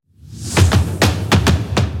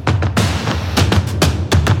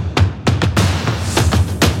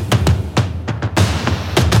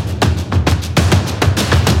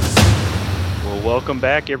Welcome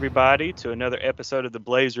back, everybody, to another episode of the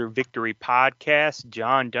Blazer Victory Podcast.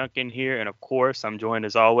 John Duncan here, and of course, I'm joined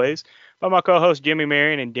as always by my co-hosts Jimmy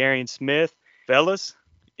Marion and Darian Smith. Fellas,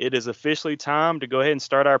 it is officially time to go ahead and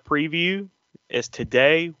start our preview. As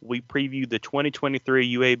today, we preview the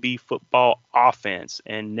 2023 UAB football offense,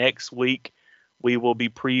 and next week we will be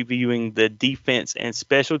previewing the defense and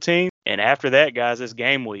special teams. And after that, guys, it's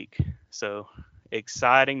game week. So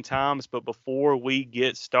exciting times. But before we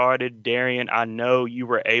get started, Darian, I know you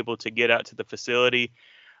were able to get out to the facility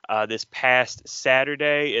this past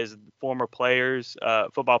Saturday as former players,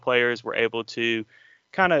 football players were able to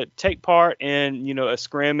kind of take part in, a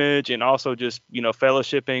scrimmage and also just,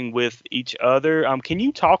 fellowshipping with each other. Can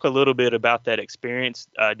you talk a little bit about that experience,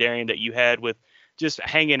 Darian, that you had with just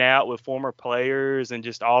hanging out with former players and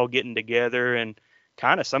just all getting together and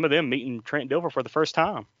kind of some of them meeting Trent Dilfer for the first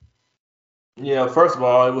time? Yeah, first of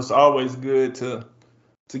all, it was always good to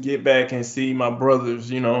get back and see my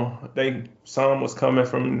brothers. Some was coming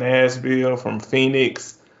from Nashville, from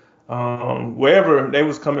Phoenix, wherever they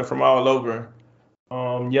was coming from, all over,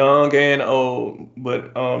 young and old.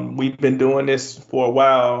 But we've been doing this for a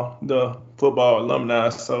while, the football alumni.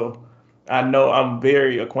 So I know I'm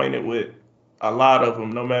very acquainted with a lot of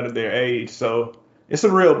them, no matter their age. So it's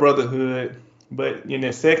a real brotherhood. But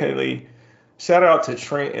secondly, shout out to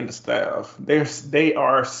Trent and the staff. They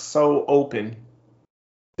are so open.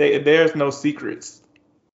 There's no secrets,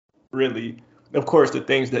 really. Of course, the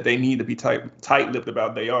things that they need to be tight-lipped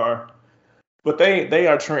about, they are. But they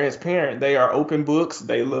are transparent. They are open books.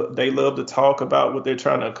 They love to talk about what they're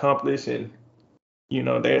trying to accomplish, and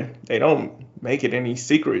they don't make it any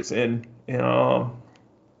secrets. And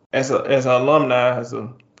as an alumni, as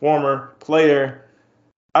a former player,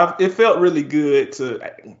 it felt really good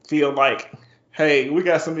to feel like, hey, we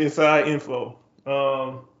got some inside info.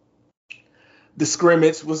 The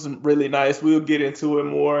scrimmage was really nice. We'll get into it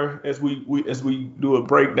more as we do a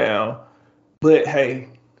breakdown. But hey,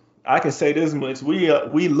 I can say this much: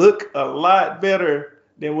 we look a lot better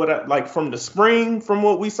than what from the spring, from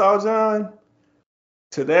what we saw, John,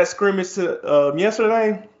 to that scrimmage to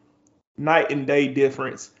yesterday. Night and day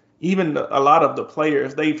difference. Even a lot of the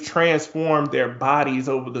players, they've transformed their bodies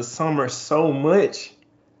over the summer so much.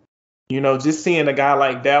 Just seeing a guy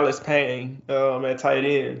like Dallas Payne at tight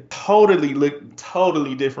end,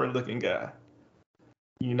 totally different looking guy.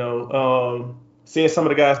 Seeing some of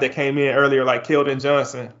the guys that came in earlier, like Keldon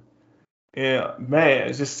Johnson, and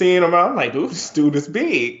man, just seeing him out, I'm like, dude, this dude is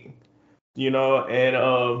big.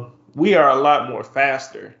 And we are a lot more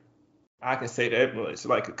faster. I can say that much,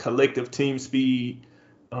 like a collective team speed.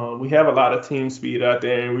 We have a lot of team speed out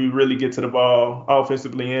there, and we really get to the ball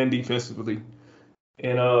offensively and defensively.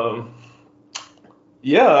 And I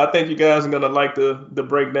think you guys are gonna like the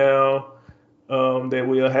breakdown that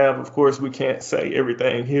we'll have. Of course, we can't say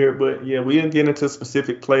everything here, but yeah, we'll get into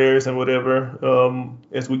specific players and whatever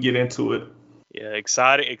as we get into it. Yeah,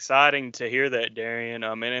 exciting to hear that, Darian.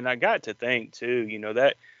 And I got to think too,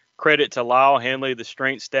 that credit to Lyle Henley, the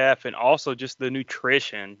strength staff, and also just the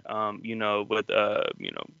nutrition. With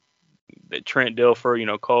the Trent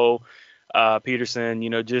Dilfer, Cole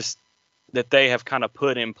Peterson, just that they have kind of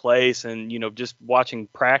put in place, and just watching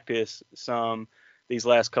practice some these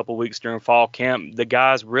last couple weeks during fall camp, the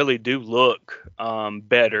guys really do look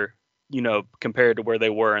better, compared to where they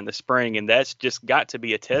were in the spring, and that's just got to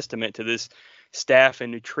be a testament to this staff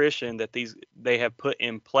and nutrition that they have put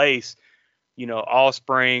in place, all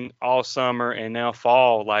spring, all summer, and now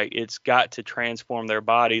fall. Like, it's got to transform their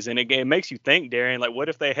bodies, and again, it makes you think, Darian, like, what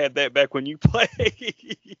if they had that back when you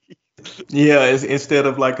played? Yeah, it's instead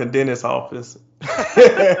of like a dentist office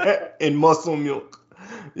and muscle milk.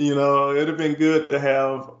 It'd have been good to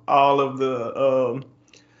have all of the.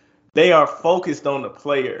 They are focused on the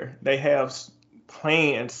player. They have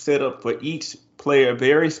plans set up for each player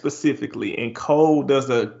very specifically, and Cole does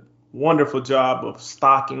a wonderful job of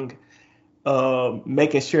stocking,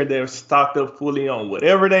 making sure they're stocked up fully on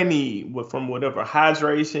whatever they need, from whatever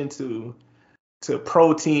hydration to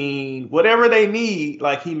protein, whatever they need.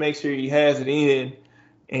 Like, he makes sure he has it in,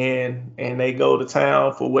 and they go to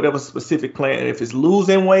town for whatever specific plan. If it's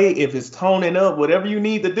losing weight, if it's toning up, whatever you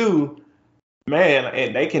need to do, man,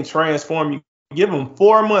 and they can transform you. Give him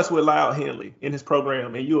 4 months with Lyle Henley in his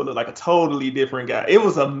program, and you will look like a totally different guy. It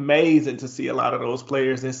was amazing to see a lot of those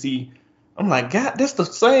players and see. I'm like, God, that's the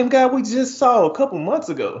same guy we just saw a couple months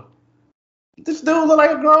ago. This dude look like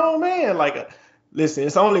a grown man. Listen,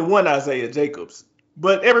 it's only one Isaiah Jacobs,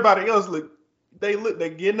 but everybody else they're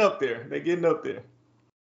getting up there. They're getting up there.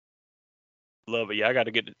 Love it. Yeah,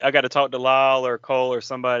 I got to talk to Lyle or Cole or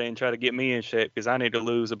somebody and try to get me in shape because I need to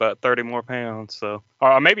lose about 30 more pounds. So,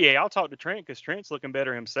 or maybe hey, I'll talk to Trent because Trent's looking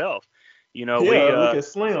better himself. You know, Yeah, look at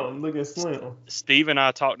Slim. Look at Slim. Steve and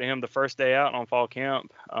I talked to him the first day out on fall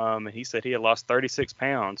camp, and he said he had lost 36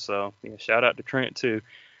 pounds. So, yeah, shout out to Trent too.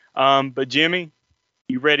 But Jimmy,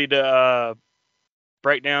 you ready to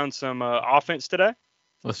break down some offense today?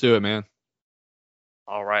 Let's do it, man.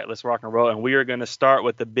 All right, let's rock and roll. And we are going to start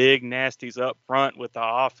with the big nasties up front with the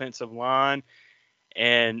offensive line.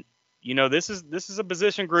 And this is a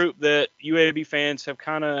position group that UAB fans have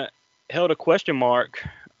kind of held a question mark,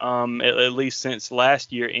 at least since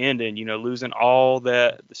last year ended. Losing all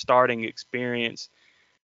that starting experience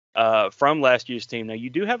from last year's team. Now you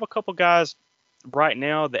do have a couple guys right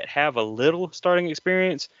now that have a little starting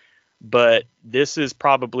experience, but this is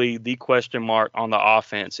probably the question mark on the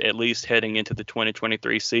offense, at least heading into the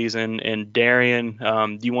 2023 season. And Darian,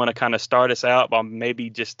 do you want to kind of start us out by maybe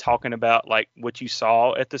just talking about like what you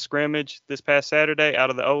saw at the scrimmage this past Saturday out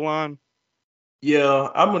of the O-line? Yeah,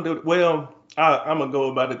 I'm gonna do well. I'm gonna go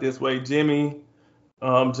about it this way, Jimmy,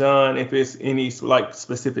 John. If it's any like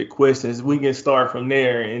specific questions, we can start from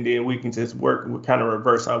there, and then we can just work. We kind of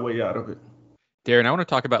reverse our way out of it. Darren, I want to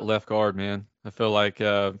talk about left guard, man. I feel like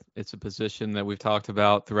it's a position that we've talked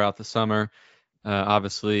about throughout the summer.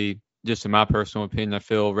 Obviously, just in my personal opinion, I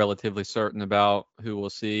feel relatively certain about who we'll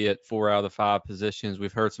see at 4 out of the 5 positions.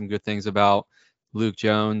 We've heard some good things about Luke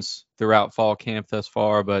Jones throughout fall camp thus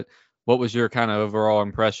far, but what was your kind of overall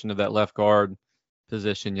impression of that left guard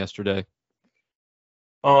position yesterday?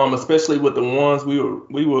 Especially with the ones we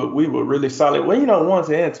were really solid. Well, ones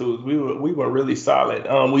and twos, we were really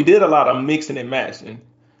solid. We did a lot of mixing and matching,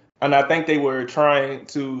 and I think they were trying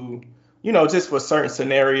to, just for certain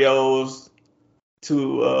scenarios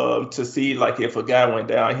to see like if a guy went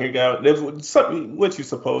down here, that's something what you're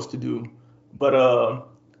supposed to do. But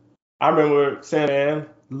I remember saying, man,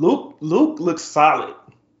 Luke looks solid.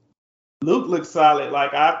 Luke looks solid.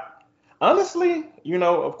 Like I honestly,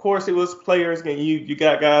 of course it was players, and you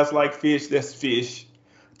got guys like Fish. That's Fish.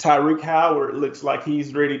 Tyreek Howard looks like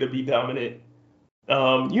he's ready to be dominant.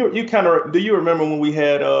 You kind of do you remember when we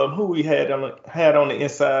had who we had on the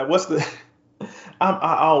inside? What's the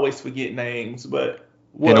I always forget names, but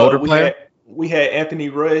An older player? We had Anthony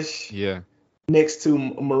Rush Yeah. next to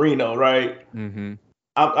Marino, right? Mm-hmm.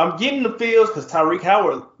 I'm getting the feels because Tyreek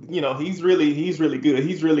Howard, he's really good.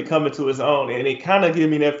 He's really coming to his own, and it kind of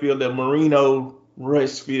gives me that feel, that Marino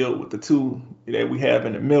Rush feel with the two that we have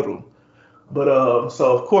in the middle. But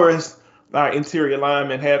so of course our interior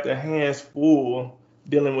linemen had their hands full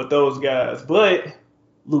dealing with those guys. But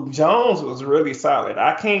Luke Jones was really solid.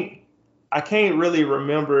 I can't really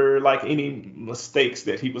remember like any mistakes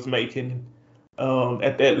that he was making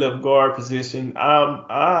at that left guard position.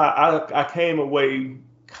 I came away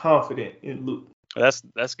confident in Luke.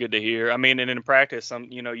 That's good to hear. I mean, and in practice,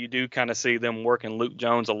 you do kind of see them working Luke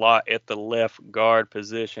Jones a lot at the left guard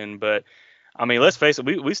position. But I mean, let's face it,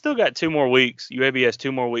 we still got 2 more weeks. UAB has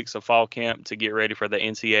 2 more weeks of fall camp to get ready for the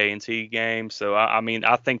NCAA game. So I mean,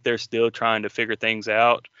 I think they're still trying to figure things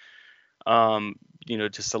out.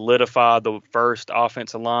 To solidify the first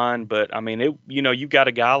offensive line. But I mean, you've got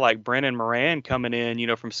a guy like Brennan Moran coming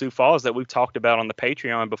in, from Sioux Falls that we've talked about on the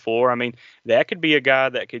Patreon before. I mean, that could be a guy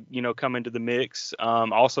that could, come into the mix.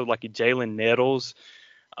 Also like a Jalen Nettles.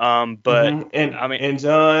 But And I mean, and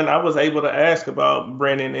John, I was able to ask about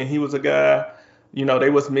Brennan, and he was a guy, they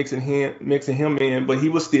was mixing him in, but he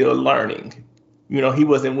was still learning. He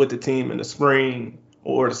wasn't with the team in the spring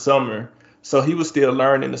or the summer. So he was still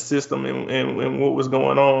learning the system and what was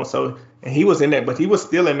going on. So, and he was in there, but he was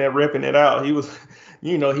still in there ripping it out. He was,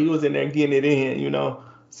 he was in there getting it in.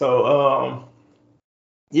 So,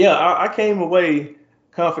 yeah, I came away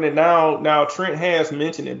confident. Now Trent has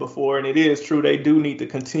mentioned it before, and it is true. They do need to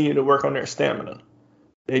continue to work on their stamina.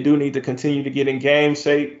 They do need to continue to get in game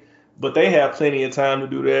shape, but they have plenty of time to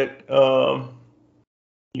do that.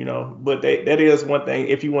 But that is one thing.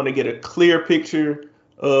 If you want to get a clear picture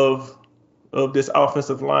of this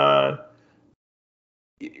offensive line,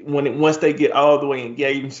 once they get all the way in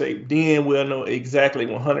game shape, then we'll know exactly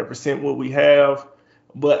 100% what we have.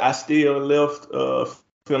 But I still left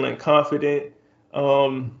feeling confident,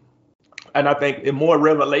 and I think more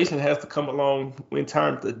revelation has to come along in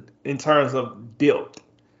terms of depth.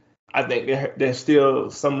 I think there's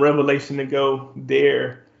still some revelation to go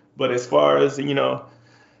there. But as far as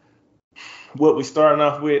what we starting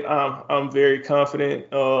off with, I'm very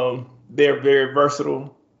confident. They're very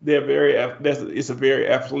versatile. It's a very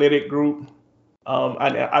athletic group.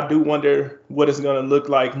 I do wonder what it's going to look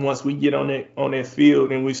like once we get on that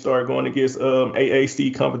field and we start going against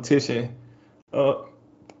AAC competition. uh,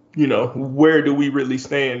 where do we really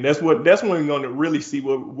stand? That's when we're going to really see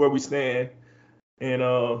where we stand. And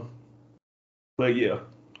but yeah,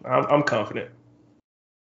 I'm confident.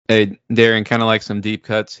 Hey, Darren, kind of like some deep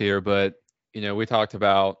cuts here, but we talked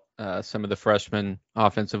about some of the freshman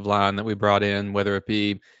offensive line that we brought in, whether it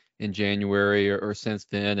be in January or since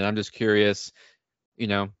then. And I'm just curious, you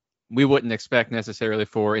know, we wouldn't expect necessarily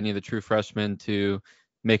for any of the true freshmen to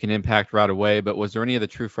make an impact right away, but was there any of the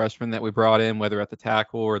true freshmen that we brought in, whether at the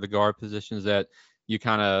tackle or the guard positions, that you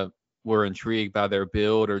kind of were intrigued by their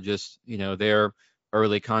build or just, their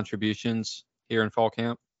early contributions here in fall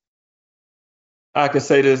camp? I can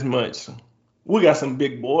say this much: we got some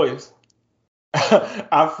big boys.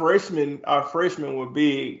 Our freshmen were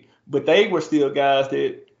big, but they were still guys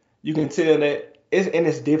that you can tell that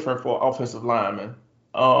it's different for offensive linemen.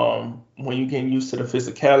 When you getting used to the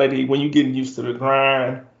physicality, when you getting used to the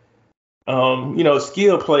grind,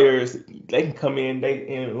 skill players, they can come in.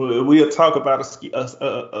 And we'll talk about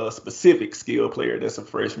a specific skill player that's a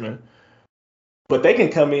freshman, but they can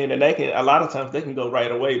come in and a lot of times they can go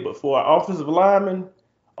right away. But for an offensive lineman,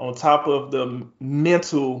 on top of the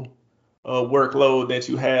mental workload that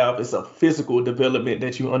you have, it's a physical development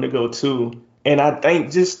that you undergo too. And I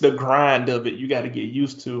think just the grind of it, you got to get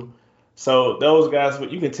used to. So those guys,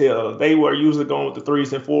 you can tell they were usually going with the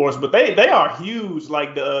threes and fours, but they are huge.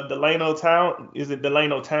 Like the Delano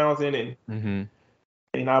Townsend Mm-hmm.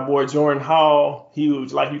 and our boy Jordan Hall,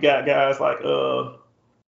 huge. Like you got guys like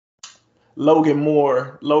Logan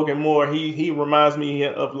Moore. Logan Moore, he reminds me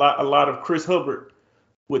of a lot of Chris Hubbard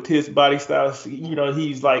with his body style.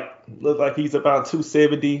 He's like looks like he's about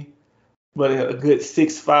 270, but a good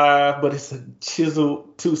 6'5", but it's a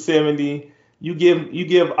chiseled 270. You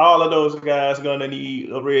give all of those guys gonna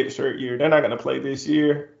need a red shirt year. They're not gonna play this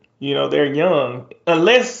year. They're young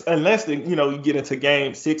unless you get into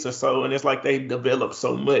game 6 or so, and it's like they develop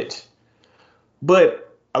so much.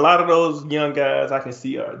 But a lot of those young guys I can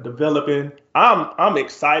see are developing. I'm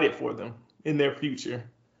excited for them in their future,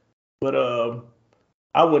 but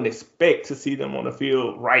I wouldn't expect to see them on the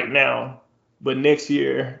field right now. But next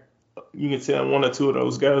year, you can tell one or two of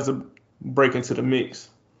those guys will break into the mix.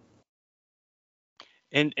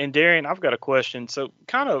 And Darian, I've got a question. So,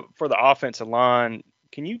 kind of for the offensive line,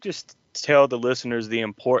 can you just tell the listeners the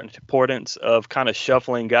importance of kind of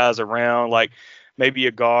shuffling guys around, like maybe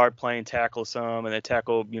a guard playing tackle some, and a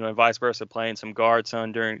tackle, and vice versa, playing some guard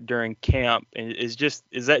some during camp? And is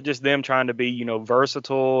that just them trying to be,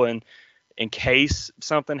 versatile and in case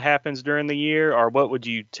something happens during the year, or what would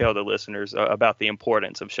you tell the listeners about the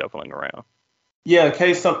importance of shuffling around? Yeah, in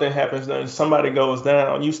case something happens, then somebody goes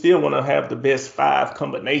down, you still want to have the best five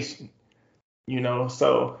combination.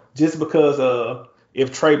 So just because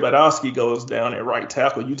if Trey Badowski goes down at right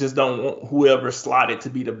tackle, you just don't want whoever slotted to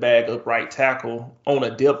be the backup right tackle on a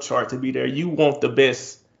depth chart to be there. You want the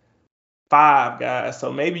best five guys.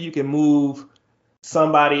 So maybe you can move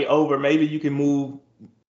somebody over. Maybe you can move,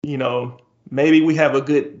 you know, maybe we have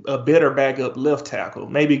a better backup left tackle.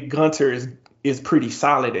 Maybe Gunter is pretty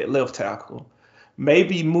solid at left tackle.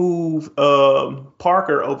 Maybe move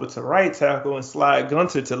Parker over to right tackle and slide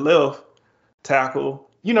Gunter to left tackle.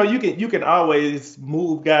 You can always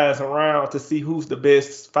move guys around to see who's the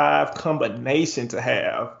best five combination to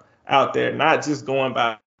have out there, not just going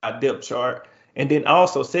by a depth chart. And then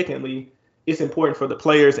also, secondly, it's important for the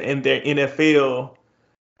players and their NFL.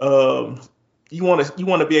 Um, you want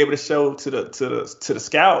to be able to show to the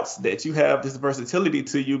scouts that you have this versatility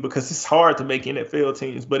to you, because it's hard to make NFL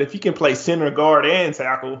teams. But if you can play center, guard, and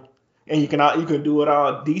tackle, and you can do it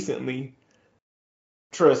all decently,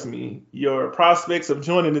 trust me, your prospects of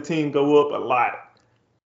joining the team go up a lot.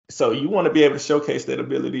 So you want to be able to showcase that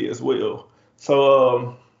ability as well.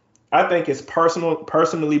 So I think it's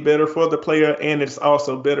personally better for the player, and it's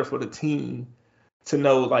also better for the team to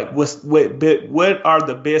know like what are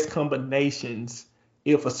the best combinations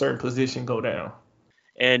if a certain position go down.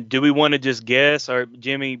 And do we want to just guess, or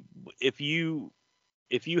Jimmy, if you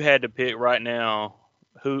had to pick right now,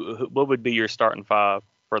 who what would be your starting five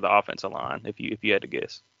for the offensive line if you had to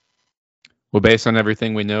guess? Well, based on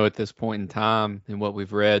everything we know at this point in time and what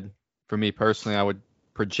we've read, for me personally, I would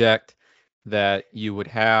project that you would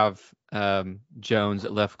have Jones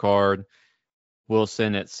at left guard,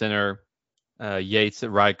 Wilson at center, Yates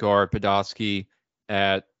at right guard, Podolsky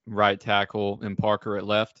at right tackle, and Parker at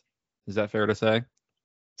left. Is that fair to say?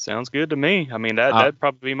 Sounds good to me. I mean, Uh, that'd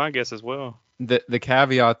probably be my guess as well. the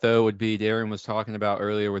caveat though would be Darren was talking about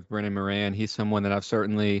earlier with Brennan Moran. He's someone that I've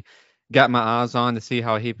certainly got my eyes on to see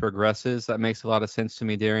how he progresses. That makes a lot of sense to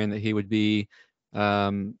me, Darren, that he would be,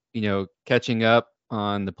 catching up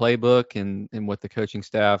on the playbook and what the coaching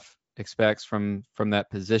staff expects from that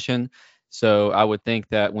position. So I would think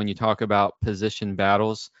that when you talk about position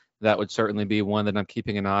battles, that would certainly be one that I'm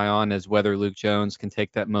keeping an eye on, as whether Luke Jones can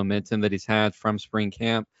take that momentum that he's had from spring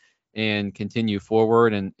camp and continue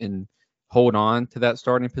forward and hold on to that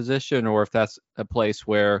starting position, or if that's a place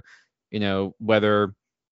where, whether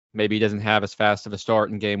maybe he doesn't have as fast of a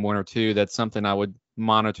start in game 1 or 2. That's something I would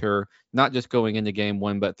monitor, not just going into game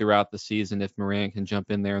 1, but throughout the season if Moran can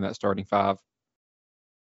jump in there in that starting 5.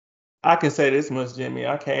 I can say this much, Jimmy.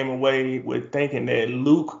 I came away with thinking that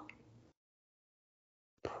Luke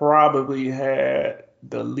probably had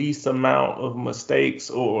the least amount of mistakes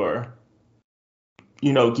or,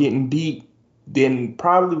 getting beat than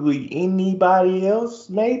probably anybody else,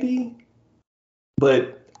 maybe.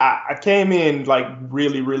 But I came in like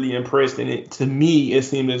really, really impressed, and to me, it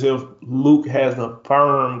seemed as if Luke has a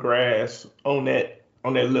firm grasp on that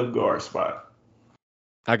left guard spot.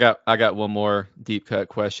 I got one more deep cut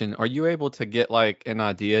question. Are you able to get like an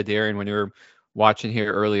idea, Darren, when you're watching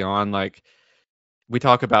here early on? Like, we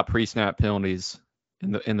talk about pre-snap penalties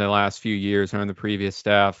in the last few years under the previous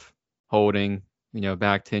staff, holding,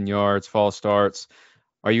 back 10 yards, false starts.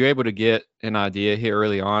 Are you able to get an idea here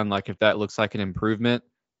early on, like if that looks like an improvement,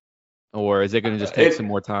 or is it going to just take some It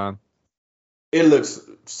more time? it looks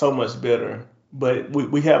so much better, but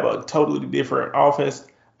we have a totally different offense.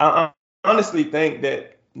 I honestly think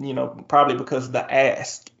that probably because of the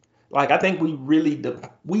ask. Like I think we really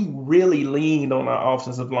leaned on our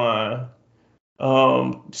offensive line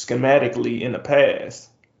schematically in the past.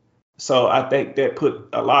 So I think that put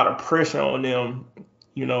a lot of pressure on them,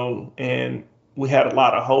 and we had a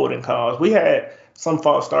lot of holding calls. We had some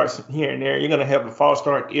false starts here and there. You're gonna have a false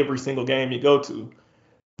start every single game you go to.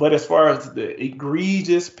 But as far as the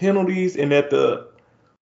egregious penalties and at the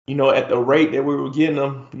rate that we were getting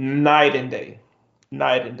them, night and day,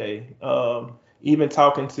 night and day. Even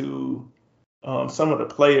talking to some of the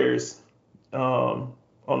players on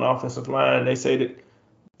the offensive line, they say that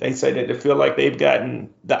they feel like they've gotten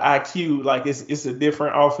the IQ, like it's a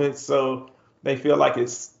different offense, so they feel like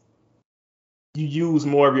it's you use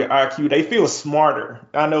more of your IQ. They feel smarter.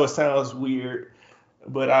 I know it sounds weird,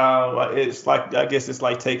 but it's like I guess it's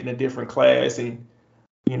like taking a different class and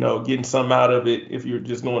getting something out of it if you're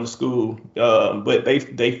just going to school. But they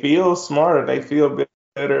feel smarter. They feel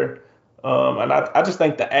better. And I just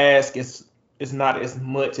think the ask is not as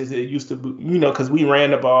much as it used to be. Because we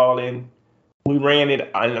ran the ball and we ran it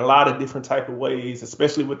in a lot of different type of ways,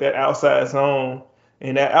 especially with that outside zone.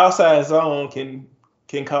 And that outside zone can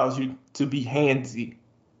cause you to be handsy.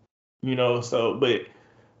 So but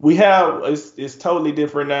we have it's totally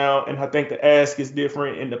different now, and I think the ask is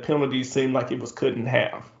different, and the penalties seem like it was cut in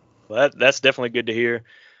half. Well, that's definitely good to hear.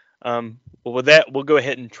 Well, with that, we'll go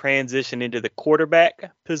ahead and transition into the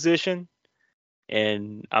quarterback position.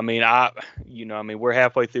 And we're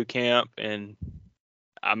halfway through camp, and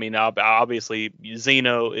obviously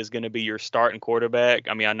Zeno is going to be your starting quarterback.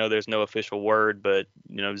 I mean, I know there's no official word, but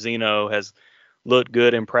Zeno has looked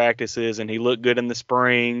good in practices, and he looked good in the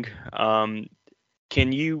spring.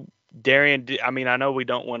 Can you, Darian? I know we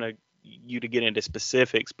don't want you to get into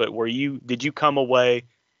specifics, but did you come away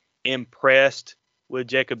impressed with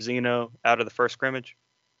Jacob Zeno out of the first scrimmage?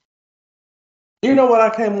 You know what I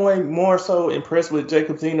came away more so impressed with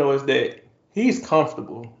Jacob Zeno is that he's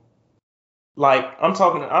comfortable. Like I'm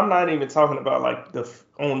not even talking about like the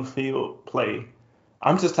on field play.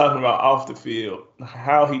 I'm just talking about off the field,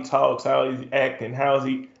 how he talks, how he's acting, how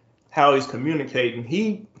he's communicating.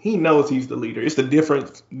 He knows he's the leader. It's the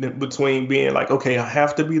difference between being like, okay, I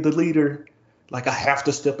have to be the leader, like I have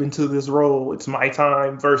to step into this role. It's my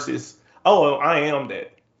time versus, oh, I am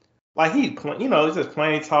that. Like he's just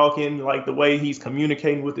plain talking, like the way he's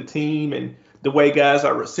communicating with the team and the way guys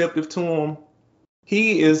are receptive to him.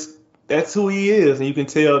 He is that's who he is, and you can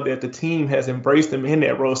tell that the team has embraced him in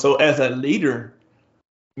that role. So as a leader,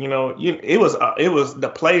 it was the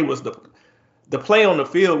play on the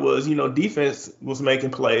field was defense was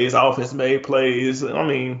making plays, offense made plays. I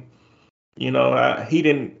mean, I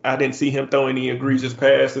didn't see him throw any egregious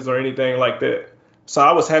passes or anything like that. So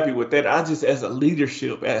I was happy with that. I just as a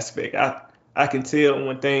leadership aspect, I can tell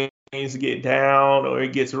when things get down or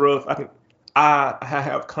it gets rough. I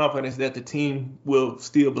have confidence that the team will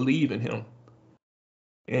still believe in him,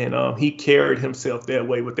 and he carried himself that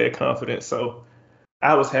way with that confidence. So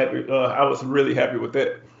I was happy. I was really happy with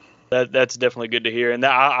that. That's definitely good to hear, and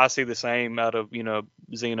I see the same out of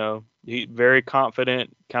Zeno. He very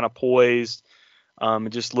confident, kind of poised. It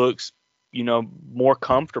just looks more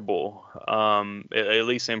comfortable, at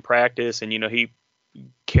least in practice, and he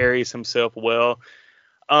carries himself well.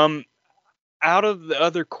 Out of the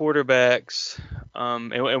other quarterbacks,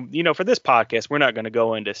 And for this podcast, we're not going to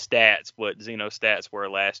go into stats, what Zeno's stats were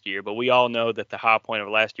last year, but we all know that the high point of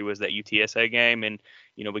last year was that UTSA game, and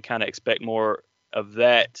we kind of expect more of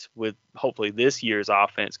that with hopefully this year's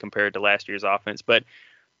offense compared to last year's offense. But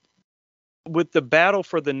with the battle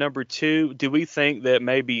for the number 2, do we think that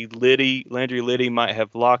maybe Landry Liddy might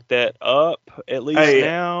have locked that up at least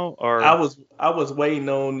now? Or I was waiting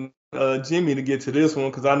on Jimmy to get to this one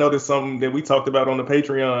because I know there's something that we talked about on the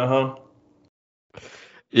Patreon, huh?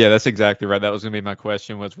 Yeah, that's exactly right. That was going to be my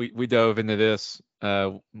question. Was we dove into this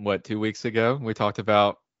 2 weeks ago? We talked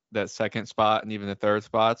about that second spot and even the third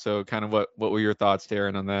spot. So kind of what were your thoughts,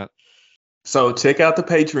 Darren, on that? So check out the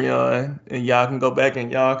Patreon, and y'all can go back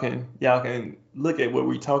and y'all can look at what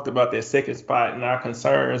we talked about, that second spot and our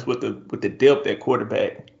concerns with the depth at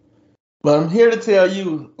quarterback. But I'm here to tell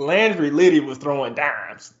you, Landry Liddy was throwing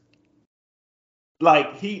dimes.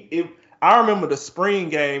 Like I remember the spring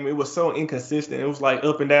game. It was so inconsistent. It was like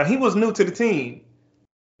up and down. He was new to the team.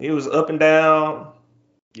 It was up and down.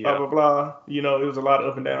 yeah. Blah blah blah. It was a lot of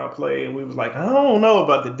up and down play, and we was like, I don't know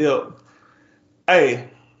about the depth. Hey.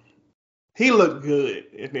 He looked good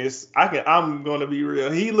in this. I'm gonna be real.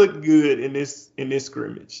 He looked good in this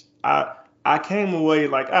scrimmage. I came away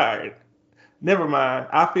like, all right, never mind.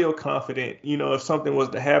 I feel confident. If something was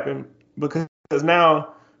to happen, because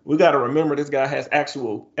now we got to remember this guy has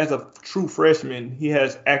as a true freshman, he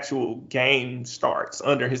has actual game starts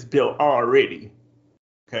under his belt already.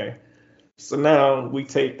 Okay, so now we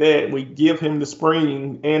take that, we give him the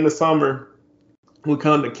spring and the summer. We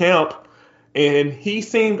come to camp. And he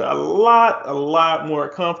seemed a lot more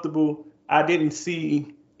comfortable. I didn't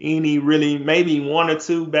see any really, maybe 1 or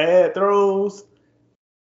 2 bad throws,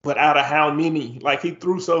 but out of how many? Like, he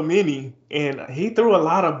threw so many, and he threw a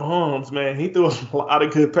lot of bombs, man. He threw a lot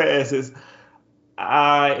of good passes.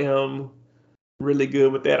 I am really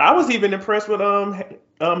good with that. I was even impressed with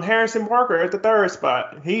Harrison Parker at the third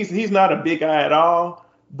spot. He's not a big guy at all,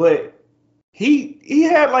 but he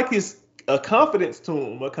had like a confidence to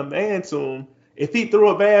him, a command to him. If he threw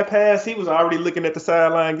a bad pass, he was already looking at the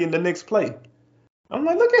sideline getting the next play. I'm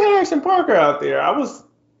like, look at Harrison Parker out there. I was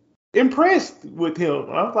impressed with him.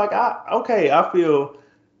 I was like, I feel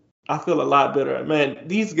a lot better. Man,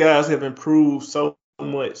 these guys have improved so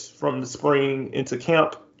much from the spring into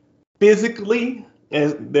camp, physically,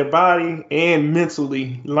 as their body, and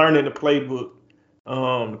mentally learning the playbook.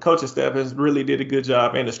 The coaching staff has really did a good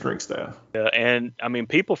job, and the strength staff. Yeah, and I mean,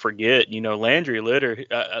 people forget, Landry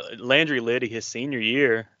Liddy, his senior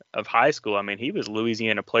year of high school, I mean, he was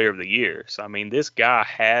Louisiana Player of the Year. So I mean, this guy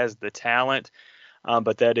has the talent,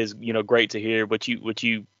 but that is, great to hear what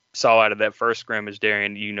you saw out of that first scrimmage,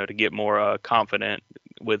 Darian. To get more confident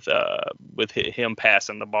with him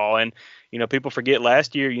passing the ball, and people forget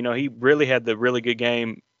last year, he really had the really good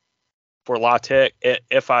game for La Tech at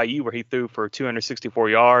FIU where he threw for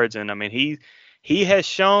 264 yards. And I mean, he has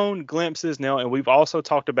shown glimpses now. And we've also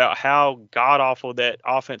talked about how god awful that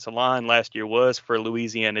offensive line last year was for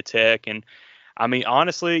Louisiana Tech. And I mean,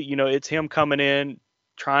 honestly, it's him coming in,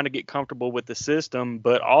 trying to get comfortable with the system,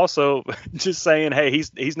 but also just saying, hey,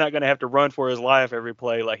 he's not going to have to run for his life every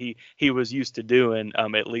play like he was used to doing,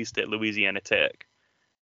 at least at Louisiana Tech.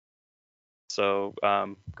 So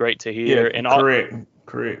great to hear. Yeah, and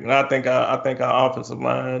correct. And I think our offensive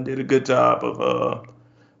line did a good job of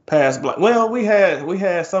pass block. Well, we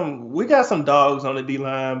got some dogs on the D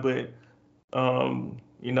line, but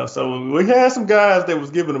so we had some guys that was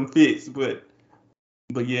giving them fits, but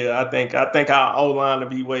yeah, I think our O line will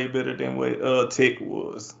be way better than what Tech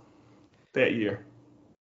was that year.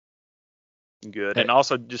 Good. And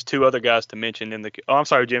also just 2 other guys to mention I'm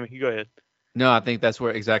sorry, Jimmy, you go ahead. No, I think that's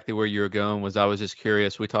exactly where you were going. I was just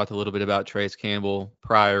curious. We talked a little bit about Trace Campbell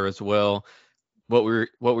prior as well. What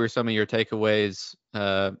were some of your takeaways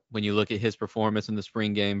when you look at his performance in the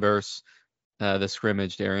spring game versus the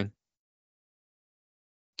scrimmage, Darren?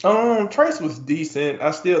 Trace was decent.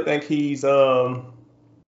 I still think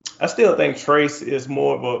Trace is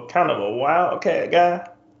more of a kind of a wildcat guy.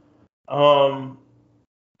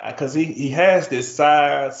 Because he has this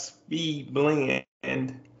size speed blend.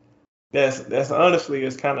 That's honestly,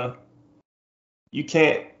 it's kind of, you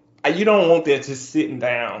don't want that just sitting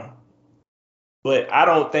down. But I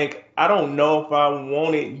don't know if I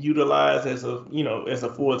want it utilized as a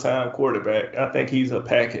full-time quarterback. I think he's a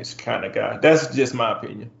package kind of guy. That's just my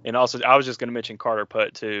opinion. And also, I was just going to mention Carter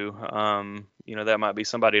Putt too. That might be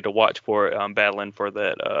somebody to watch for, battling for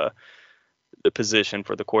that the position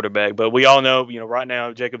for the quarterback. But we all know, right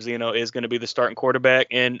now Jacob Zeno is going to be the starting quarterback,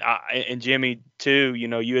 and Jimmy too.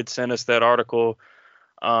 You had sent us that article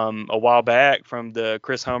a while back from the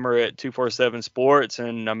Chris Hummer at 247 Sports,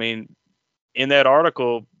 and I mean, in that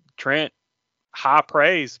article, Trent, high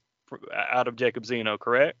praise out of Jacob Zeno,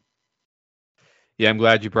 correct? Yeah, I'm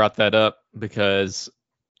glad you brought that up because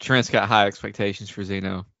Trent's got high expectations for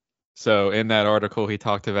Zeno. So in that article, he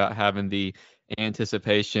talked about having the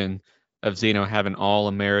anticipation of Zeno having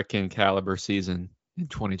all-American caliber season in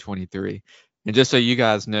 2023. And just so you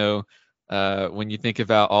guys know, when you think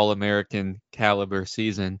about all-American caliber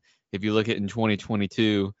season, if you look at in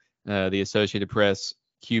 2022, the Associated Press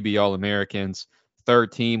QB All-Americans,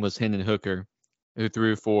 third team was Hendon Hooker, who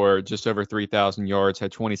threw for just over 3,000 yards,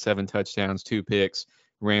 had 27 touchdowns, 2 picks,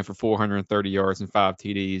 ran for 430 yards and 5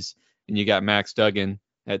 TDs. And you got Max Duggan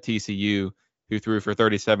at TCU, who threw for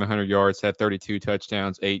 3,700 yards, had 32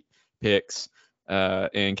 touchdowns, 8 picks.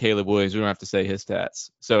 And Caleb Williams, we don't have to say his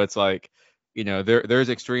stats. So it's like, there's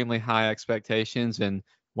extremely high expectations, and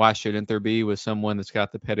why shouldn't there be with someone that's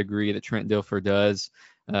got the pedigree that Trent Dilfer does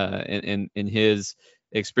in his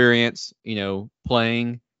experience,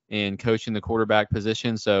 playing and coaching the quarterback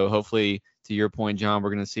position. So hopefully, to your point, John, we're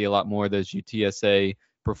going to see a lot more of those UTSA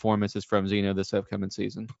performances from Zeno this upcoming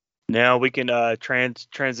season. Now we can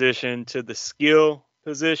transition to the skill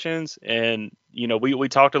positions, and we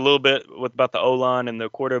talked a little bit about the O-line and the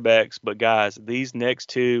quarterbacks, but guys, these next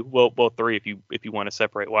two, well three if you want to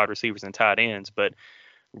separate wide receivers and tight ends, but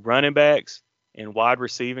running backs and wide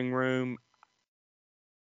receiving room.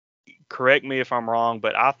 Correct me if I'm wrong,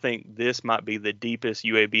 but I think this might be the deepest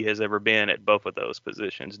UAB has ever been at both of those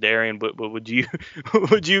positions. Darian, but would you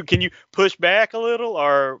can you push back a little,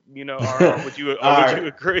 or or would you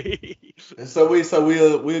agree? So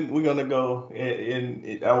we're gonna go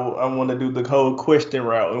and I want to do the whole question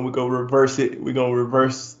route, and we're gonna reverse it. We're gonna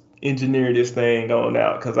reverse engineer this thing on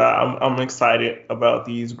out because I'm excited about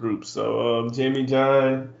these groups. So Jimmy,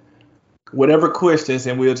 John, whatever questions,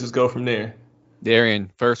 and we'll just go from there.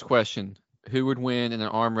 Darian, first question. Who would win in an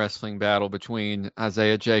arm wrestling battle between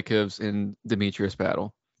Isaiah Jacobs and Demetrius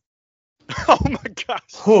Battle? Oh my gosh.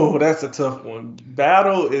 Oh, that's a tough one.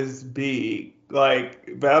 Battle is big.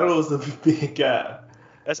 Like, Battle is a big guy.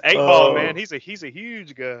 That's 8-ball, man. He's a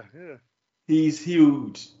huge guy. Yeah. He's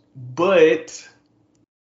huge. But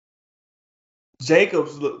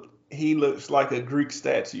Jacobs looks like a Greek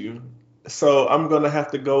statue. So I'm gonna have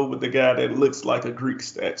to go with the guy that looks like a Greek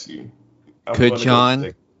statue. Could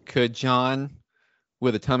John,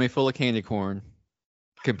 with a tummy full of candy corn,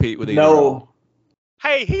 compete with either? No.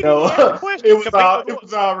 Hey, he didn't ask the question. It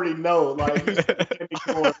was already no. Like, candy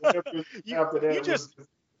corn.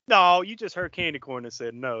 You just heard candy corn and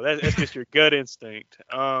said no. That's just your gut instinct.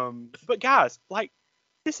 But guys, like,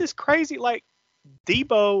 this is crazy. Like,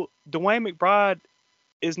 Dwayne McBride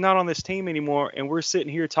is not on this team anymore, and we're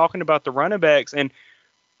sitting here talking about the running backs, and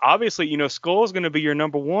obviously, Skull's going to be your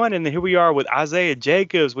number one, and then here we are with Isaiah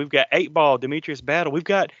Jacobs. We've got 8-ball, Demetrius Battle. We've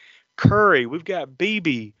got Curry. We've got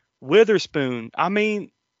Beebe, Witherspoon. I mean,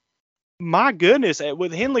 my goodness,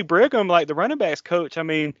 with Henley Brigham, like the running backs coach, I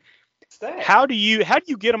mean, how do you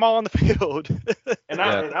get them all on the field? and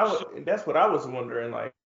that's what I was wondering,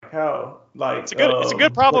 like how, like it's a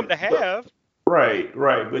good problem to have. Right.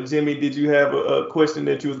 But Jimmy, did you have a question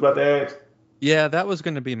that you was about to ask? Yeah, that was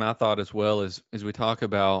going to be my thought as well, as we talk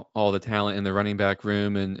about all the talent in the running back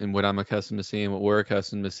room and what I'm accustomed to seeing, what we're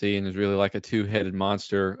accustomed to seeing is really like a two-headed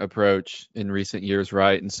monster approach in recent years,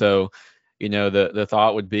 right? And so, the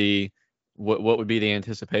thought would be, what would be the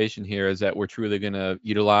anticipation here is that we're truly going to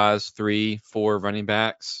utilize 3-4 running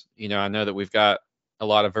backs. I know that we've got a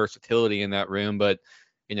lot of versatility in that room, but,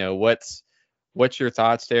 what's your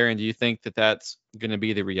thoughts there? And do you think that that's going to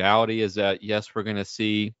be the reality, is that, yes, we're going to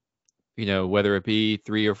see whether it be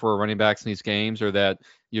 3 or 4 running backs in these games, or that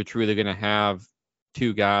you're truly going to have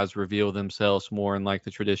 2 guys reveal themselves more in like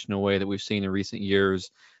the traditional way that we've seen in recent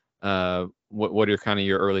years? What are kind of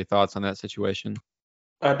your early thoughts on that situation?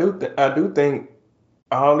 I do think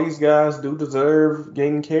all these guys do deserve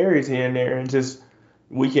getting carries here and there, and just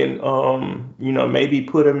we can maybe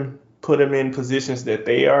put them in positions that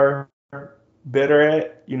they are better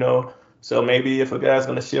at. So maybe if a guy's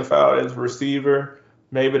going to shift out as a receiver,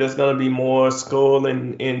 maybe there's going to be more Skull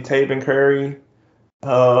and Taven Curry.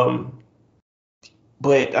 But,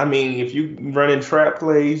 I mean, if you running trap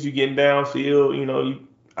plays, you getting downfield,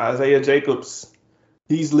 Isaiah Jacobs,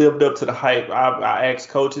 he's lived up to the hype. I asked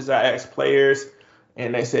coaches, I asked players,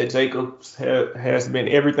 and they said Jacobs has been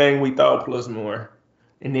everything we thought plus more.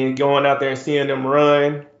 And then going out there and seeing them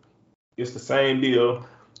run, it's the same deal.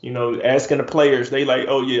 Asking the players, they like,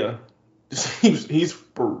 oh, yeah, he's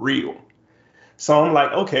for real. So I'm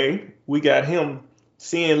like, okay, we got him.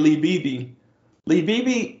 Seeing Lee Beebe,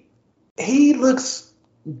 he looks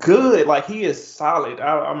good. Like, he is solid.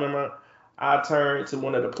 I remember I turned to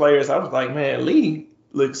one of the players. I was like, man, Lee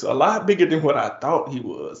looks a lot bigger than what I thought he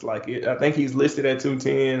was. Like, I think he's listed at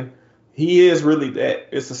 210. He is really that.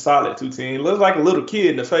 It's a solid 210. He looks like a little kid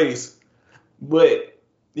in the face, but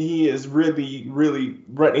he is really, really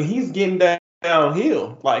running. He's getting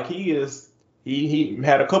downhill. Like he is. He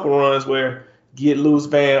had a couple runs where get loose,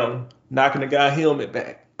 bam, knocking the guy helmet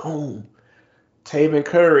back, boom. Taven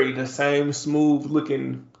Curry, the same smooth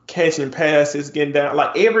looking catching passes, getting down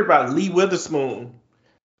like everybody. Lee Witherspoon,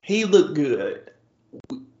 he looked good.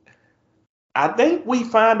 I think we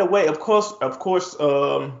find a way. Of course,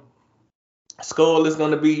 Skull is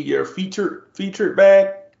going to be your featured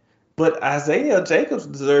back, but Isaiah Jacobs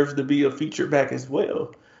deserves to be a featured back as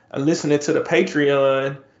well. And listening to the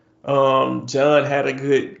Patreon, John had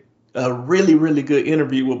a really really good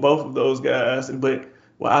interview with both of those guys. But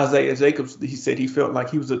with Isaiah Jacobs, he said he felt like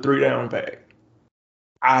he was a 3-down back.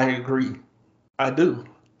 I agree, I do.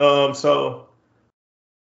 So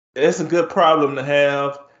it's a good problem to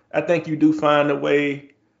have. I think you do find a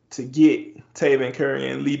way to get Taven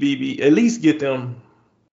Curry and Lee Beebe, at least get them,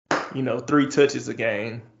 3 touches a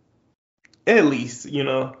game. At least,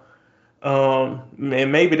 and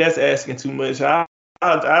maybe that's asking too much. I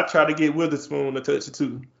try to get Witherspoon a touch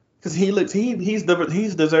too, because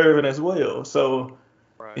he's deserving as well. So,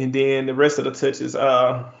 Right. and then the rest of the touches,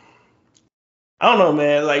 I don't know,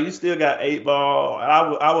 man. Like you still got 8 Ball.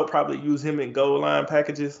 I would probably use him in goal line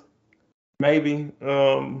packages. Maybe,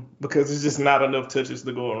 because it's just not enough touches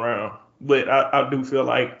to go around. But I do feel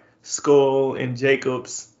like Skull and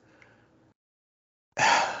Jacobs,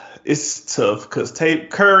 it's tough because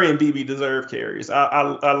Curry and BB deserve carries.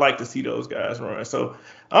 I like to see those guys run. So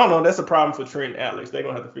I don't know. That's a problem for Trent and Alex. They're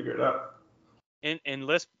gonna have to figure it out. And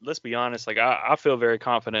let's be honest, like I feel very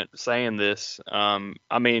confident saying this.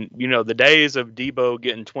 I mean, the days of Debo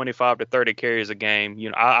getting 25 to 30 carries a game,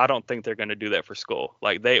 I don't think they're going to do that for Skull.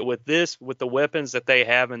 Like with the weapons that they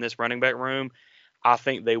have in this running back room, I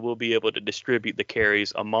think they will be able to distribute the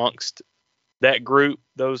carries amongst that group,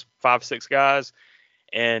 those 5-6 guys,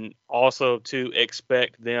 and also to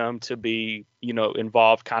expect them to be,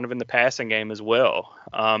 involved kind of in the passing game as well.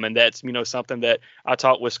 And that's, something that I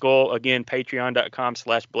talked with Skull, again,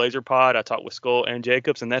 patreon.com/blazerpod. I talked with Skull and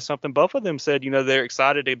Jacobs, and that's something both of them said, they're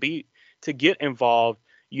excited to get involved,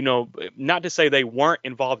 not to say they weren't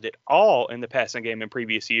involved at all in the passing game in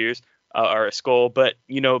previous years, or at Skull, but,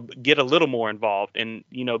 get a little more involved and,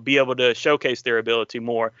 be able to showcase their ability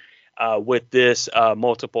more. With this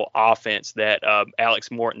multiple offense that Alex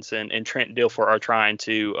Mortensen and Trent Dilfer are trying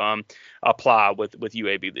to apply with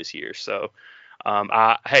UAB this year. So,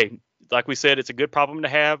 hey, like we said, it's a good problem to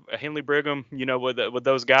have. Henley Brigham, with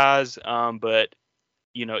those guys. But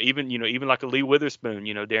even like a Lee Witherspoon,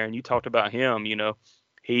 Darren, you talked about him.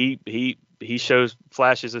 He shows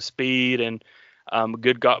flashes of speed and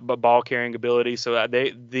good ball carrying ability. So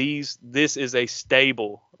this is a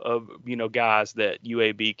stable of guys that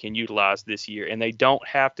UAB can utilize this year, and they don't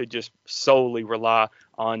have to just solely rely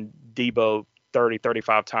on Debo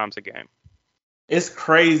 30-35 times a game. It's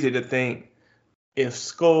crazy to think if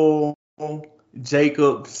Skull,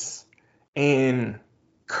 Jacobs, and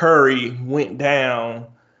Curry went down,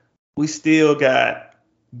 we still got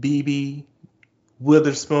BB,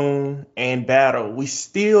 Witherspoon, and Battle. We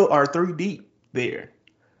still are 3 deep there.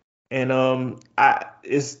 And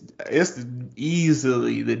it's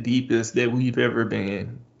easily the deepest that we've ever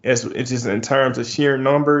been. It's just in terms of sheer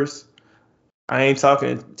numbers. I ain't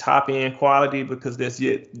talking top end quality because that's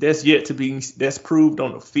yet to be proved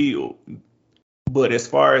on the field. But as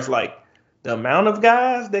far as like the amount of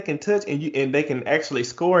guys that can touch and they can actually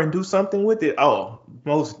score and do something with it, oh,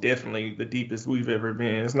 most definitely the deepest we've ever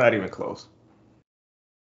been. It's not even close.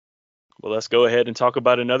 Well, let's go ahead and talk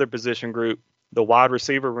about another position group, the wide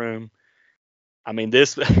receiver room. I mean,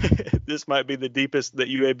 this this might be the deepest that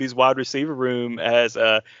UAB's wide receiver room has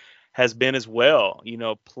been as well.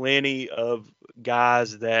 Plenty of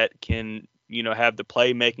guys that can, have the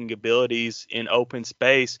playmaking abilities in open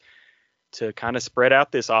space to kind of spread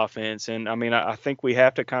out this offense. And I mean, I think we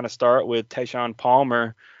have to kind of start with Tayshawn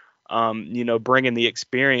Palmer, bringing the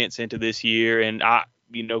experience into this year. And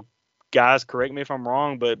guys, correct me if I'm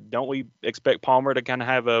wrong, but don't we expect Palmer to kind of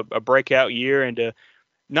have a breakout year and to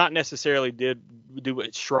not necessarily do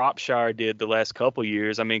what Shropshire did the last couple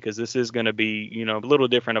years? I mean, because this is going to be, a little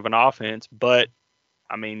different of an offense. But,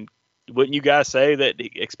 I mean, wouldn't you guys say that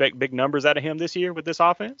expect big numbers out of him this year with this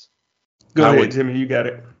offense? Go ahead, Jimmy. You got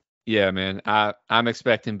it. Yeah, man. I'm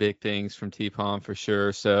expecting big things from T-Palm for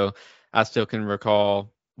sure. So I still can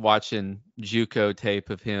recall watching JUCO tape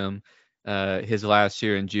of him his last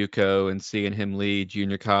year in JUCO and seeing him lead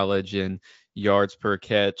junior college in yards per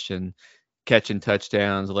catch and catching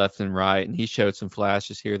touchdowns left and right, and he showed some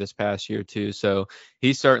flashes here this past year too. So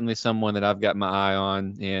he's certainly someone that I've got my eye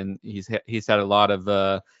on, and he's had a lot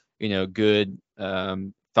of good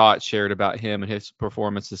thoughts shared about him and his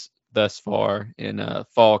performances thus far in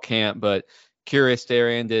fall camp. But curious,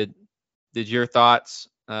 Darian, did your thoughts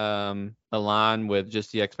align with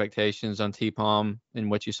just the expectations on T-Palm and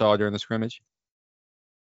what you saw during the scrimmage?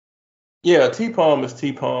 Yeah, T-Palm is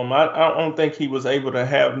T-Palm. I don't think he was able to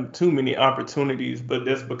have too many opportunities, but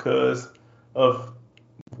that's because of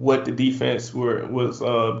what the defense was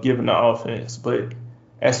giving the offense. But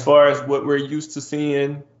as far as what we're used to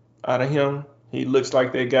seeing out of him, he looks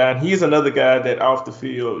like that guy. And he's another guy that off the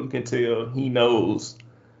field, you can tell he knows.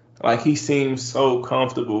 Like he seems so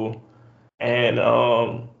comfortable. And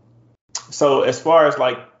so as far as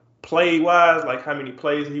like play wise, like how many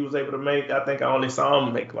plays he was able to make, I think I only saw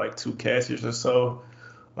him make like 2 catches or so,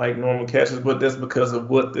 like normal catches. But that's because of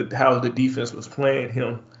how the defense was playing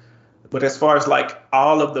him. But as far as like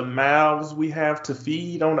all of the mouths we have to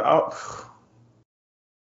feed on the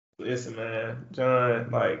listen, man,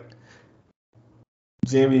 John, like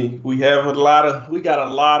Jimmy, we got a lot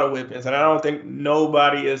of weapons, and I don't think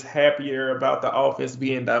nobody is happier about the offense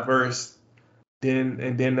being diverse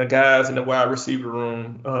than the guys in the wide receiver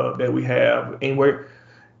room that we have, and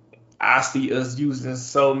I see us using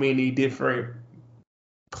so many different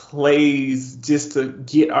plays just to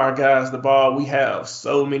get our guys the ball. We have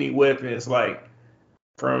so many weapons, like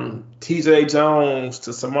from TJ Jones to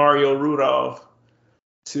Samario Rudolph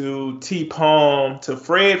to T-Palm to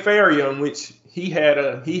Fred Farrion, which he had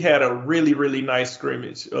a really, really nice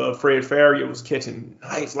scrimmage. Fred Farrion was catching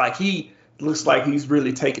nice, like he looks like he's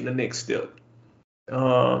really taking the next step. He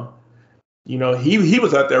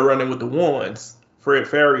was out there running with the ones. Fred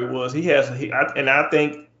Farrion was. I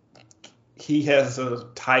think he has a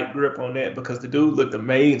tight grip on that because the dude looked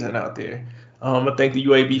amazing out there. I think the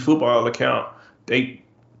UAB football account, they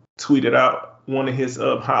tweeted out one of his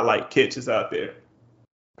highlight catches out there.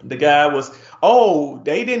 The guy was,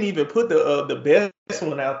 they didn't even put the best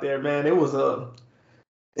one out there, man. It was a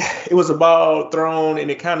ball thrown, and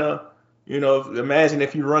it kind of, imagine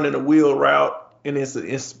if you're running a wheel route and it's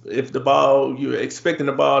if the ball, you're expecting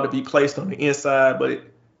the ball to be placed on the inside, but it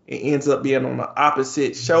ends up being on the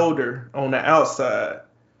opposite shoulder on the outside.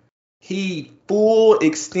 He full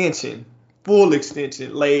extension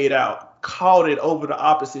laid out, caught it over the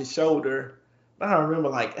opposite shoulder. I remember,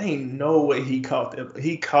 like, ain't no way he caught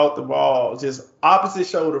the ball, just opposite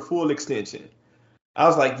shoulder, full extension. I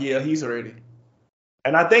was like, yeah, he's ready.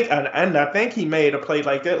 And I think he made a play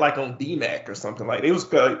like that, like on DMAC or something like that. It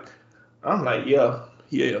was like, I'm like, yeah,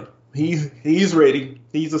 he's ready.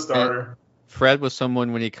 He's a starter. And Fred was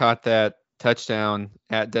someone when he caught that touchdown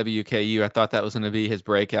at WKU, I thought that was going to be his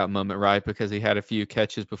breakout moment, right? Because he had a few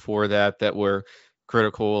catches before that were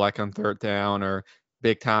critical, like on third down or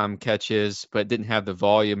big time catches, but didn't have the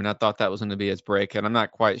volume. And I thought that was going to be his breakout. I'm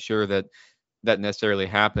not quite sure that necessarily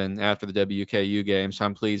happened after the WKU game. So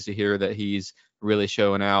I'm pleased to hear that he's really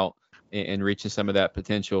showing out and reaching some of that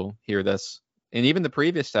potential here. And even the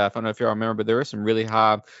previous staff, I don't know if y'all remember, but there were some really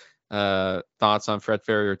high thoughts on Fred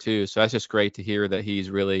Farrier too. So that's just great to hear that he's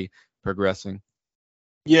really progressing.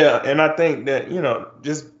 Yeah, and I think that,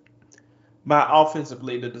 just by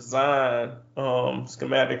offensively, the design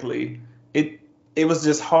schematically, it was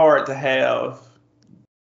just hard to have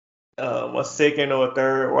a second or a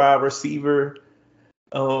third wide receiver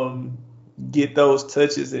get those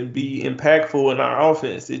touches and be impactful in our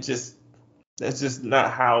offense. That's just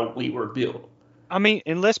not how we were built. I mean,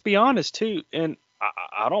 and let's be honest too, and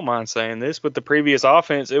I don't mind saying this, but the previous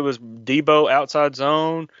offense, it was Debo outside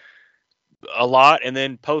zone a lot, and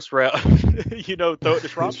then post route, throw it to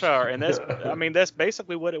Shropshire, and that's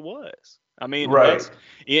basically what it was. I mean, right.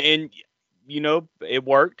 It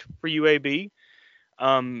worked for UAB.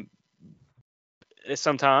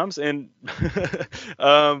 Sometimes, and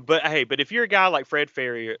but if you're a guy like Fred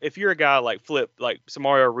Farrier, if you're a guy like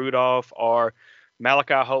Samario Rudolph or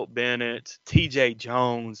Malachi Holt Bennett, TJ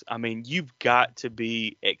Jones, I mean, you've got to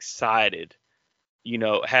be excited,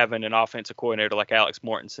 having an offensive coordinator like Alex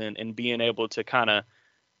Mortensen and being able to kind of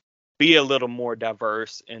be a little more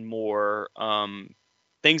diverse and more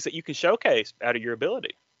things that you can showcase out of your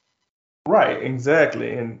ability. Right,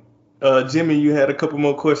 exactly. And Jimmy, you had a couple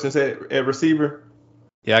more questions at receiver.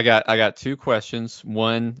 Yeah, I got 2 questions.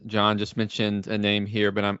 One, John just mentioned a name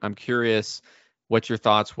here, but I'm curious what your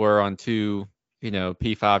thoughts were on 2,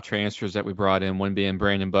 P5 transfers that we brought in. One being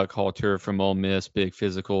Brandon Buckhalter from Ole Miss, big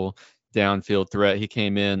physical downfield threat. He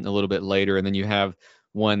came in a little bit later, and then you have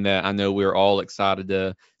one that I know we're all excited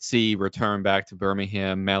to see return back to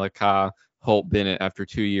Birmingham, Malachi Holt Bennett after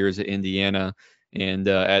 2 years at Indiana. And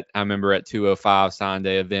I remember at 205 sign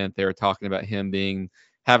day event, they were talking about him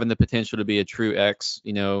having the potential to be a true X,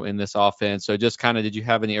 in this offense. So just kind of, did you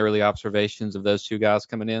have any early observations of those two guys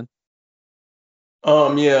coming in?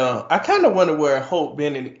 Yeah, I kind of wonder where Hope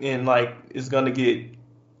Bennett is gonna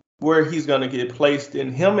where he's gonna get placed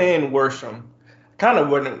in him and Worsham. Kind of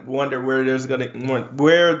wonder where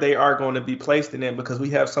they are going to be placed in it, because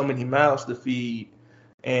we have so many mouths to feed,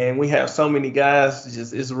 and we have so many guys.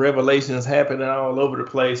 Just it's revelations happening all over the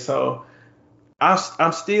place. So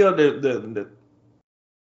I'm still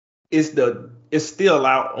it's still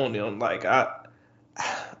out on them. Like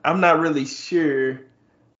I'm not really sure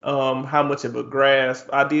how much of a grasp.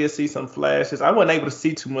 I did see some flashes. I wasn't able to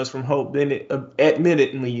see too much from Hope Bennett,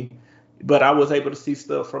 admittedly, but I was able to see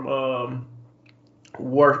stuff from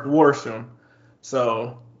Worsham.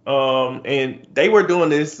 So and they were doing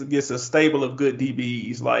this against a stable of good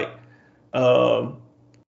DBs, like um,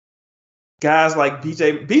 guys like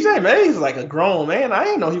BJ Mays is like a grown man. I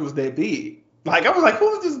didn't know he was that big. Like, I was like,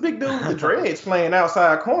 who's this big dude with the dreads playing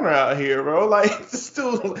outside corner out here, bro? Like, this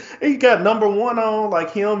dude, he got number one on,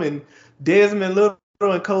 like him and Desmond Little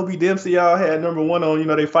and Kobe Dempsey all had number one on.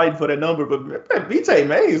 They fighting for that number. But man, BJ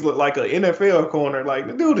Mays looked like an NFL corner. Like,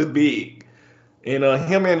 the dude is big. And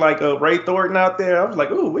him and like Ray Thornton out there, I was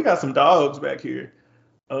like, ooh, we got some dogs back here.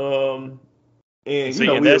 And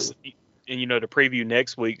so to preview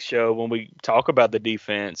next week's show when we talk about the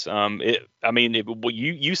defense, you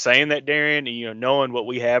saying that, Darren, knowing what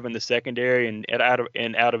we have in the secondary and out of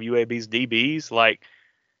UAB's DBs, like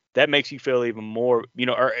that makes you feel even more,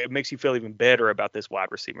 or it makes you feel even better about this wide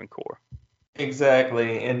receiving core.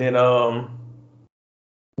 Exactly. And then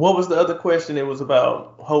what was the other question? It was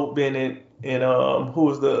about Hope Bennett and who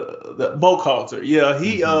was the Bo Coulter. Yeah,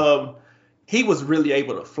 he was really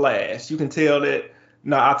able to flash. You can tell that.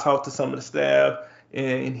 I talked to some of the staff,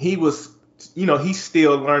 and he was, he's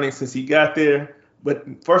still learning since he got there.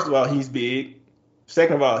 But first of all, he's big.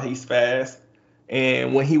 Second of all, he's fast.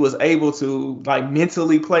 And when he was able to like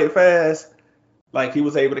mentally play fast, like he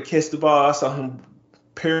was able to catch the ball. I saw him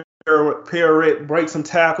pirouette, break some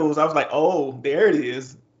tackles. I was like, oh, there it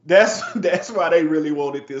is. That's why they really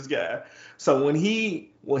wanted this guy. So when he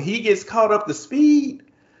gets caught up to speed,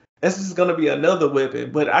 this is going to be another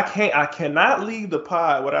weapon. But I cannot leave the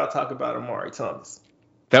pod without talking about Amari Thomas.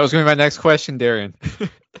 That was going to be my next question, Darian.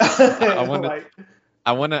 I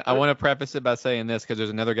want to preface it by saying this, because there's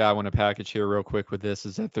another guy I want to package here real quick with this,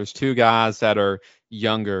 is that there's two guys that are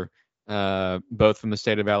younger, both from the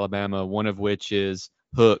state of Alabama, one of which is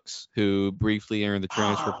Hooks, who briefly entered the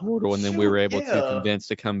transfer portal, and then we were able to convince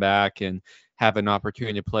to come back and have an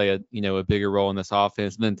opportunity to play a bigger role in this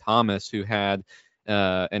offense. And then Thomas, who had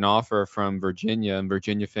an offer from Virginia, and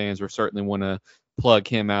Virginia fans were certainly want to plug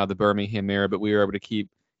him out of the Birmingham area, but we were able to keep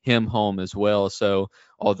him home as well. So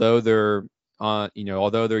although they're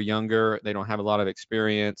younger, they don't have a lot of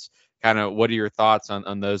experience. Kind of, what are your thoughts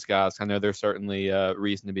on those guys? I know there's certainly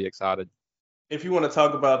reason to be excited. If you want to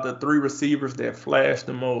talk about the three receivers that flashed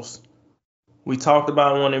the most, we talked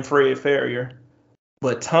about one in Fred Ferrier,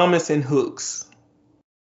 but Thomas and Hooks,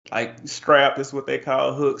 like Strap is what they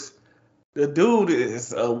call Hooks. The dude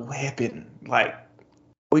is a weapon. Like,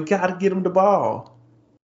 we got to get him the ball.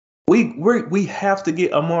 We have to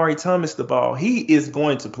get Amari Thomas the ball. He is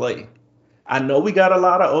going to play. I know we got a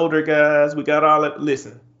lot of older guys. We got all that.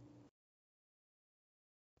 Listen,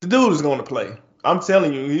 the dude is going to play. I'm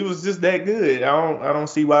telling you, he was just that good. I don't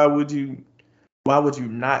see why would you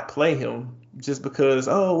not play him just because,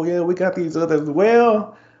 oh yeah, we got these others.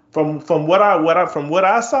 Well, from what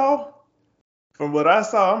I saw,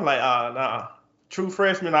 I'm like, nah. True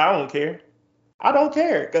freshman, I don't care. I don't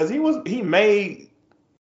care, because he made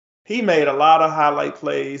a lot of highlight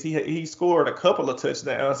plays. He scored a couple of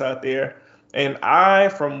touchdowns out there. And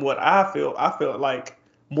from what I felt like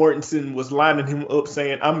Mortensen was lining him up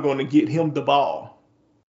saying, I'm going to get him the ball.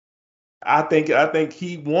 I think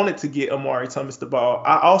he wanted to get Amari Thomas the ball.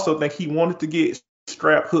 I also think he wanted to get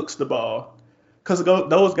Strap Hooks the ball, because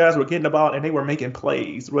those guys were getting the ball and they were making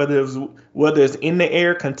plays, whether it's in the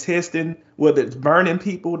air contesting, whether it's burning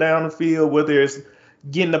people down the field, whether it's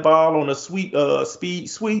getting the ball on a speed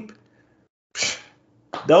sweep.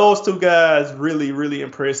 Those two guys really, really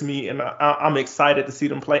impressed me, and I'm excited to see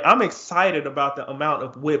them play. I'm excited about the amount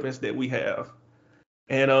of weapons that we have.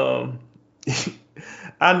 And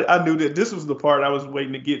I knew that this was the part I was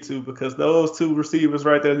waiting to get to, because those two receivers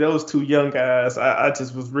right there, those two young guys, I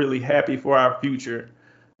just was really happy for our future.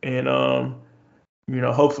 And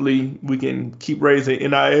hopefully we can keep raising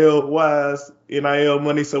NIL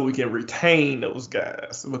money so we can retain those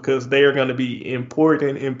guys because they are going to be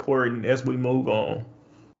important as we move on.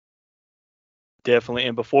 Definitely.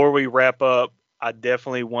 And before we wrap up, I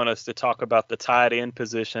definitely want us to talk about the tight end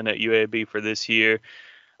position at UAB for this year.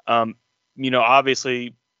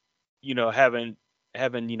 Obviously, having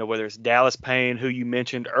whether it's Dallas Payne, who you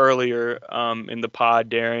mentioned earlier in the pod,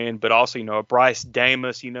 Darian, but also a Bryce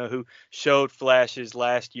Damus, who showed flashes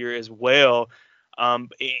last year as well.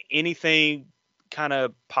 Anything kind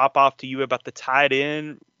of pop off to you about the tight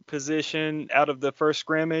end position out of the first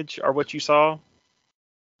scrimmage or what you saw?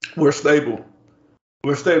 We're stable.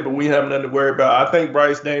 We have nothing to worry about. I think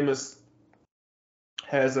Bryce Damus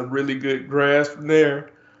has a really good grasp there.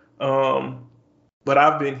 But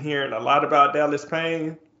I've been hearing a lot about Dallas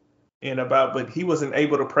Payne but he wasn't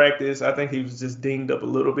able to practice. I think he was just dinged up a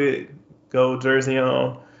little bit, gold jersey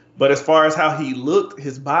on. But as far as how he looked,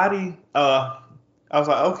 his body, I was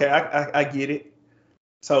like, okay, I get it.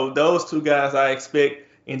 So those two guys I expect.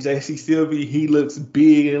 And J.C. Sylvie, he looks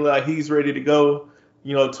big and like he's ready to go.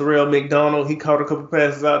 Terrell McDonald, he caught a couple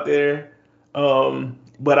passes out there.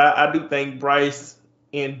 But I do think Bryce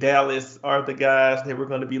and Dallas are the guys that we're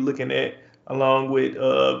going to be looking at, along with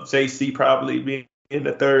JC probably being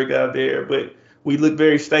the third guy there. But we look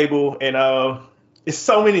very stable, and it's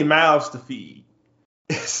so many mouths to feed.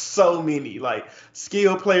 It's so many. Like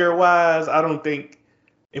skill player wise, I don't think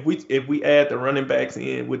if we add the running backs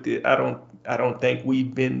in with it, I don't think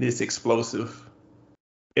we've been this explosive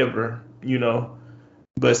ever.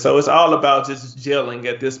 But so it's all about just gelling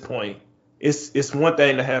at this point. It's one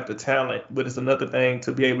thing to have the talent, but it's another thing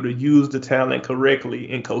to be able to use the talent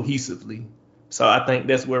correctly and cohesively. So I think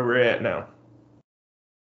that's where we're at now.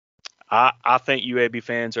 I think UAB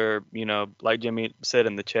fans are, like Jimmy said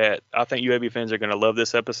in the chat, I think UAB fans are going to love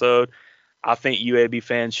this episode. I think UAB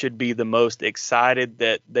fans should be the most excited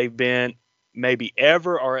that they've been maybe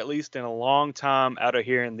ever, or at least in a long time, out of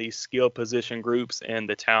hearing these skill position groups and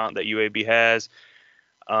the talent that UAB has.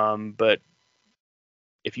 But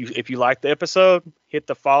if you like the episode, hit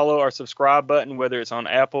the follow or subscribe button, whether it's on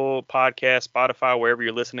Apple Podcasts, Spotify, wherever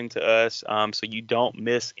you're listening to us, so you don't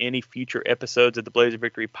miss any future episodes of the Blazer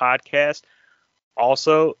Victory podcast.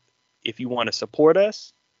 Also, if you want to support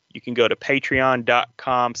us, you can go to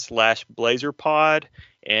patreon.com/blazerpod,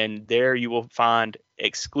 and there you will find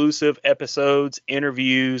exclusive episodes,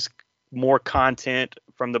 interviews, more content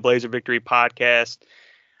from the Blazer Victory podcast.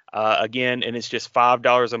 Again, and it's just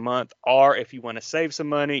 $5 a month. Or if you want to save some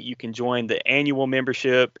money, you can join the annual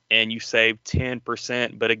membership and you save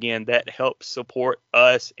 10%. But again, that helps support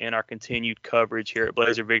us and our continued coverage here at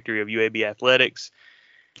Blazer Victory of UAB Athletics.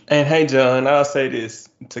 And hey, John, I'll say this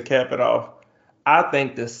to cap it off. I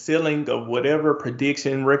think the ceiling of whatever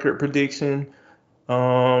record prediction,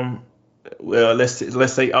 well,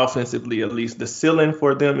 let's say offensively at least, the ceiling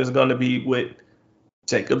for them is going to be what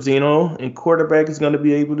Jacob Zeno and quarterback is going to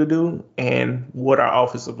be able to do, and what our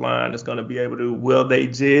offensive line is going to be able to do. Will they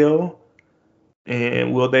gel,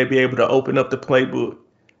 and will they be able to open up the playbook?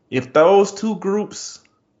 If those two groups,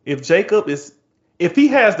 if he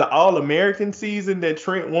has the All-American season that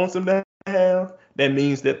Trent wants him to have, that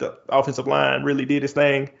means that the offensive line really did its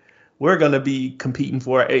thing. We're going to be competing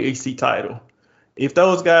for an AAC title. If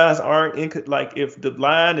those guys aren't if the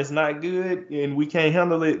line is not good and we can't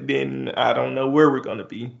handle it, then I don't know where we're going to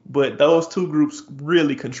be. But those two groups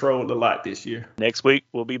really controlled a lot this year. Next week,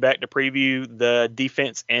 we'll be back to preview the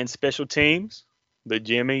defense and special teams. But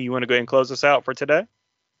Jimmy, you want to go ahead and close us out for today?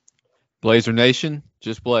 Blazer Nation,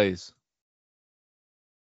 just blaze.